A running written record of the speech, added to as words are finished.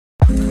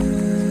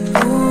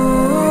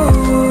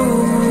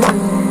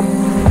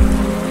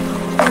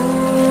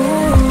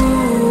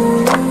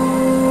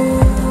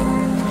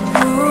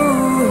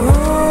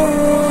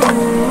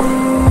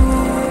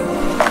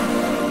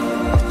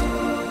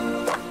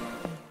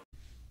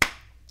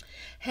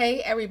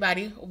Hey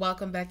everybody,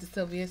 welcome back to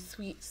Sylvia's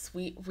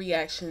Sweet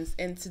Reactions.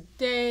 And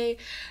today,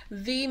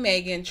 the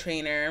Meghan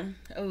Trainor.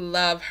 I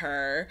love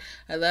her.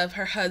 I love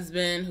her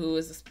husband, who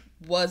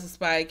was a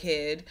spy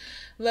kid.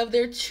 Love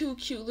their two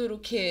cute little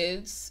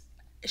kids.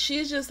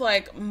 She's just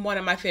like one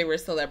of my favorite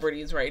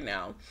celebrities right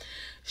now.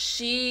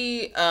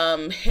 She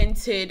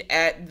hinted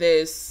at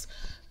this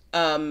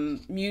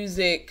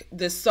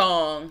this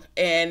song,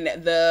 and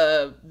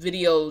the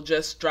video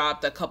just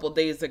dropped a couple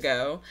days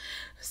ago.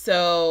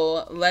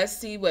 So let's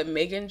see what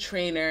Meghan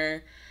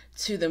Trainor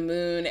to the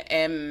Moon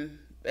and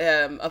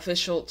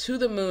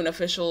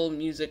official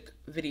music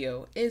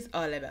video is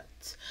all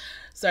about.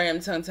 Sorry,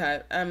 I'm tongue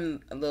tied. I'm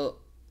a little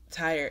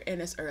tired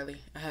and it's early.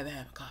 I haven't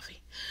had a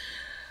coffee.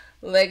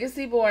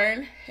 Legacy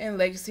Born and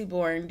Legacy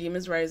Born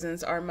Demons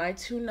Risings are my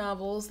two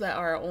novels that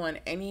are on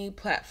any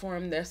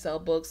platform that sell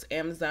books: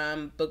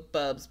 Amazon,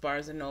 BookBubs,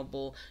 Barnes and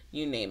Noble,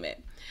 you name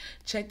it.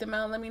 Check them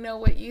out. Let me know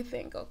what you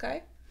think,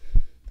 okay?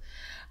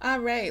 All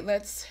right,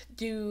 let's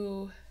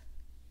do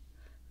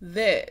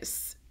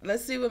this.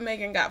 Let's see what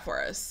Meghan got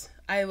for us.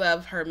 I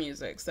love her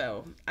music,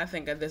 so I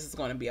think that this is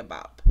going to be a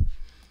bop.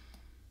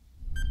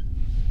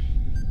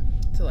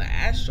 Till the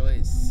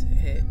asteroids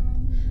hit.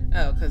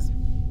 Oh, because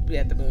we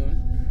at the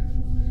moon.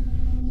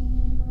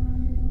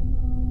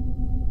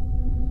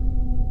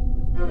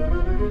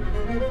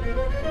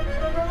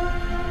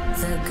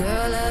 The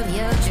girl of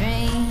your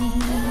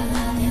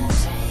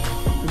dreams,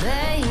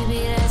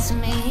 baby, that's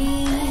me.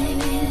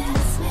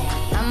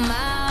 I'm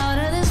out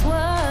of this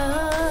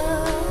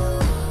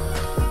world,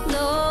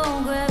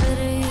 no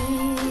gravity.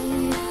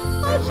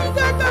 Oh, she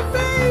got the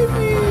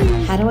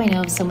baby. How do I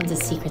know if someone's a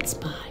secret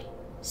spy?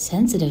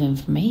 Sensitive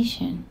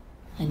information,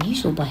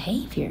 unusual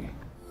behavior.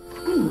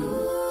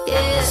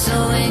 Yeah,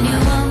 so when you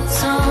want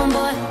some,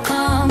 boy,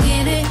 come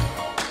get it.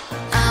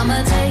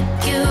 I'ma take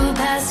you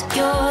past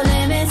your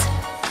limits.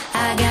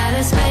 I got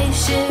a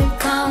spaceship,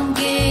 come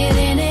get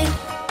in it.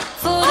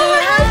 For the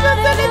ride,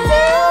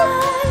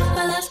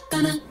 my love's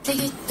gonna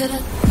take you to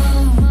the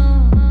moon.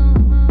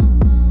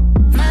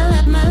 My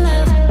love.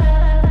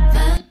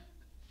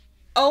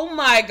 Oh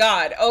my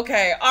God.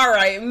 Okay. All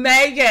right.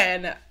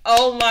 Meghan.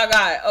 Oh my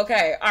God.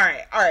 Okay. All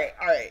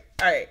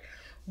right.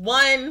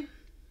 One,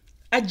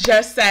 I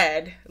just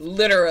said,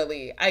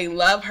 literally, I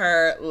love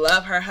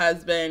her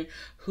husband,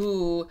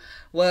 who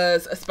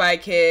was a spy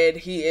kid.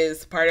 He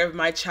is part of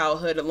my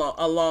childhood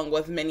along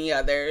with many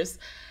others.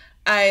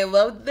 I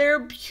love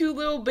their cute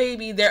little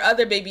baby. Their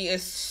other baby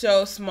is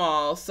so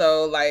small,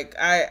 so like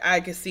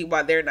I can see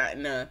why they're not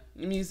in a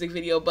music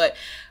video. But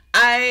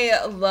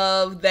I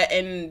love that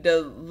in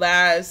the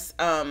last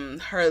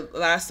her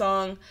last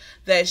song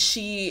that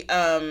she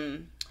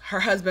her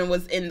husband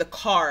was in the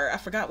car. I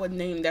forgot what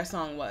name that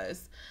song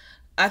was.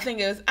 I think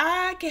it was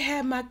I Can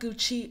Have My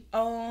Gucci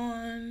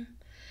On,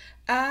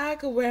 I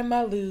Could Wear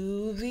My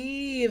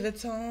Louis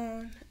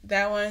Vuitton.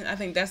 That one, I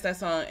think that's that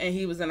song, and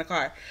he was in the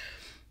car.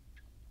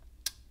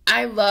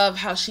 I love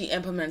how she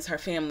implements her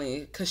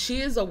family, because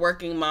she is a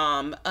working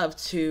mom of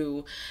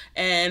two,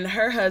 and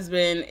her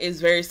husband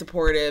is very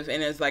supportive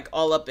and is like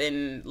all up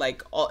in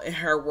all in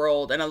her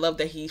world. And I love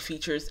that he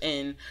features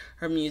in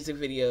her music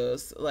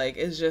videos. Like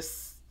it's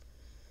just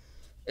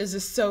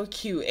so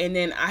cute. And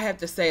then I have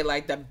to say,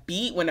 like, the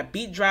beat, when the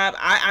beat dropped,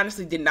 I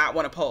honestly did not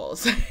want to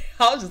pause.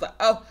 I was just like,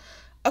 oh,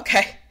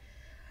 okay,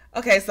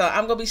 so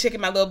I'm gonna be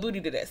shaking my little booty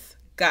to this.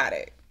 Got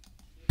it.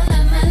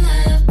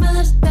 My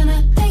love's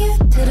gonna take you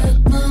to the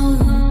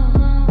moon.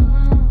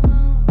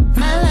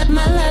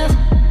 My love.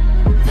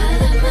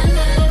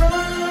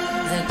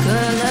 The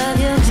girl of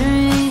your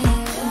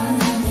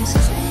dreams,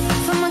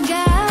 from a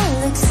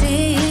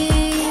galaxy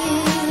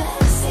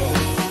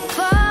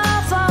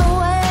far, far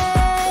away.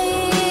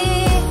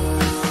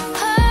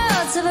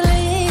 Hard to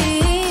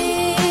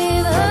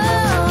believe. Oh.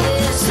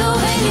 So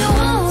when you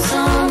want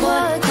some,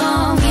 boy,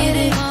 come get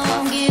it.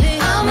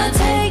 I'ma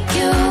take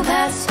you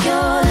past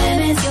your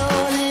limits.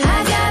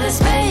 I got a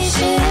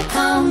spaceship,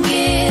 come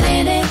get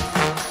in it.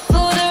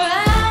 For the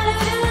ride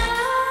of your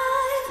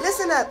life.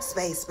 Listen up,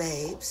 space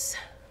babes.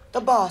 The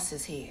boss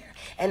is here,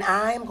 and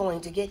I'm going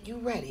to get you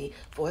ready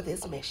for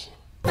this mission.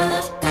 My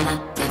love's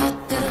gonna take you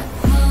to the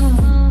moon.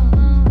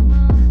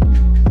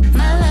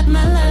 My love.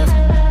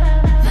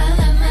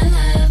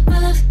 My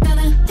love's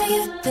gonna take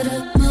you to the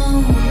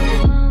moon.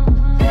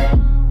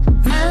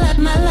 My love.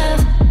 My love's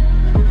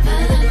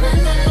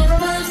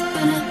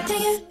gonna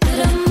take you to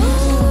the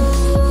moon.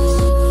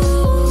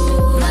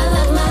 My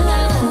love's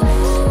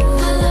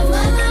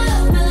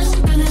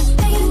gonna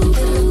take you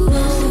to the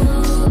moon.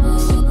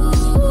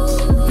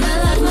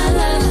 My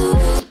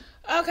love.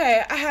 Okay,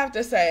 I have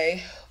to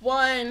say,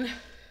 one,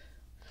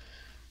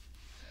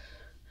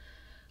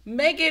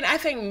 Meghan, I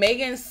think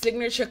Meghan's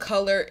signature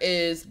color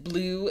is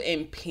blue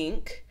and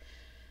pink.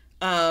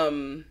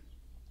 I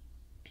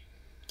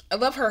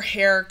love her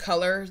hair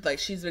color. Like,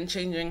 she's been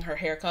changing her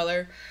hair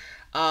color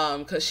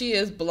because she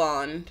is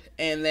blonde.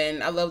 And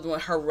then I loved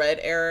her red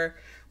era,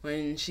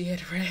 when she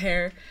had red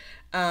hair.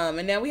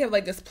 And now we have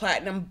like this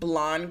platinum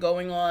blonde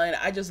going on.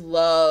 I just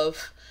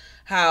love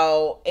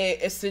how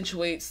it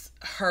accentuates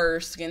her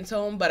skin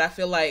tone. But I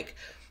feel like,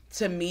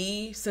 to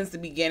me, since the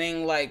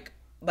beginning, like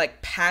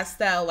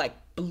pastel, like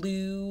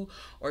blue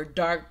or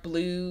dark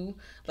blue,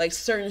 like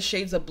certain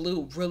shades of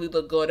blue really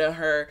look good on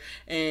her,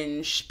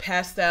 and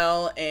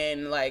pastel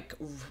and like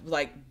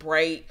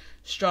bright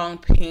strong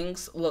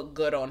pinks look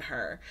good on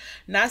her.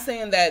 Not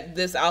saying that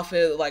this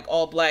outfit, like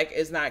all black,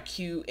 is not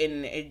cute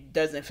and it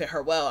doesn't fit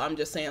her well. I'm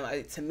just saying,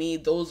 like, to me,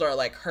 those are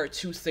like her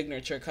two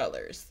signature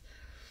colors.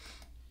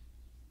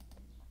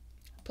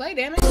 Play,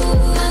 damn it.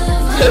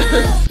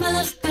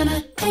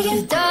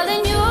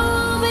 Darling,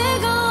 you'll be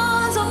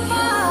gone so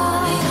far.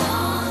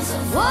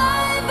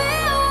 Way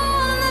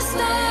beyond the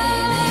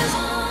stars.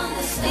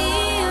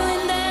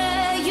 Feeling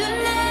that you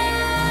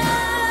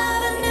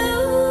never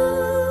knew.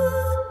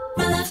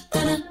 My love's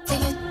gonna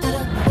take you to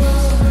the moon.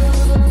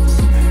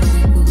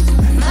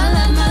 My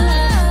love, my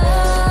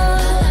love.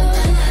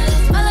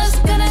 My love's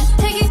gonna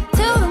take you to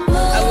the moon.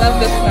 I love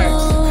this part.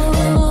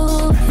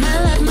 My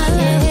love, my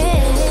love.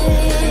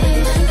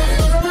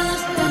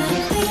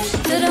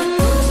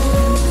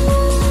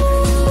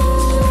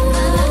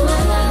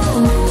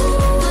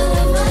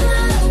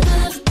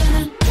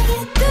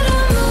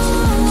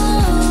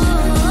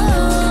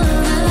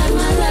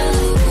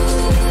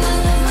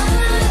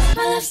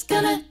 My love's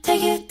gonna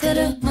take you to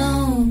the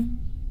moon.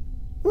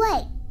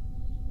 Wait,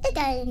 it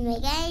doesn't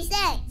make any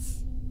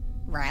sense.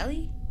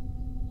 Riley?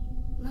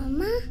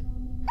 Mama?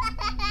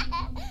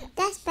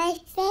 That's my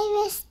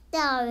favorite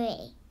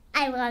story.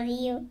 I love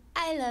you.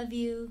 I love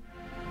you.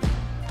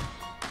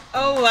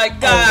 Oh my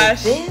And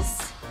gosh. with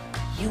this,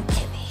 you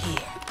can hear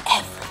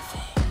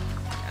everything.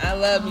 I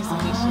love me some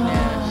Nietzsche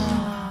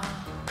Nash.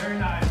 Very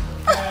nice.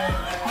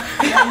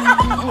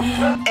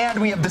 And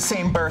we have the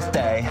same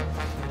birthday.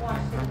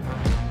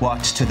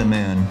 Watch to the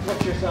moon.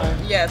 What's your sign?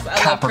 Yes, I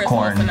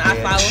Capricorn, love Chris Wilson. I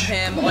bitch. follow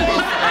him on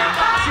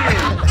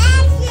Instagram.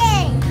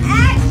 Action!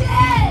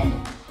 Action!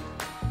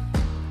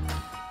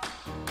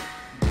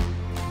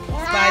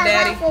 Bye,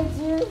 Daddy.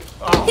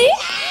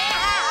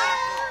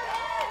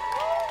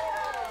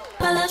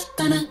 My love's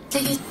gonna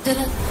take you to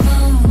the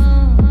moon.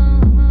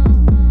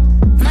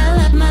 My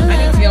love, my I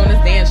need love. to go on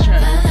this dance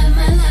trend.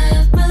 My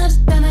love, my love's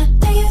gonna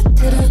take you to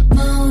the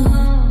moon.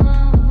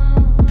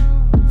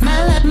 My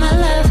love, my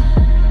love.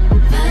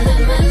 My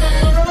love, my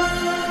love.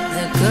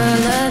 The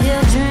girl of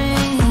your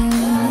dreams.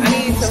 I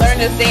need to learn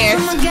this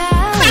dance. From a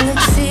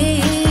galaxy.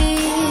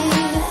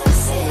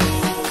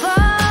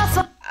 Far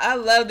from I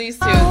love these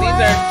two. These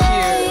are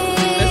cute.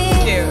 This is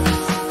cute.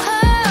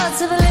 hard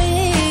to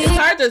believe. It's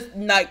hard to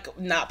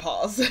not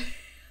pause.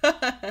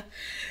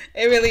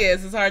 It really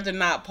is. It's hard to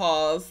not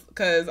pause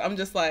because I'm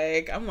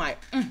like,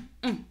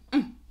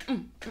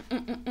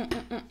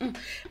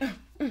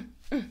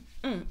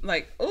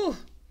 like, ooh.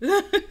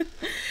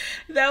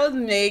 That was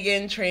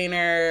Meghan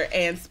Trainor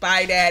and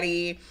Spy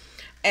Daddy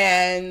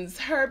and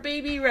her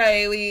baby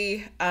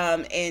Riley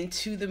in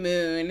To the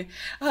Moon.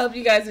 I hope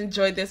you guys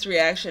enjoyed this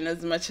reaction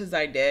as much as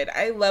I did.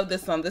 I love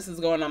this song. This is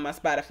going on my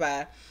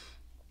Spotify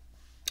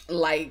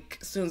like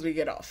as soon as we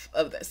get off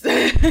of this.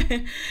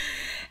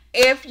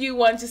 If you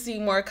want to see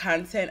more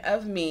content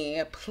of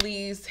me,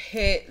 please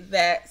hit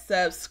that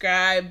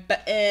subscribe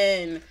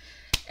button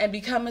and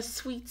become a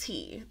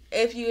sweetie.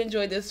 If you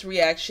enjoyed this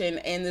reaction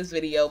and this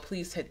video,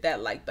 please hit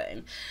that like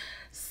button.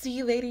 See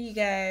you later, you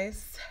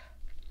guys.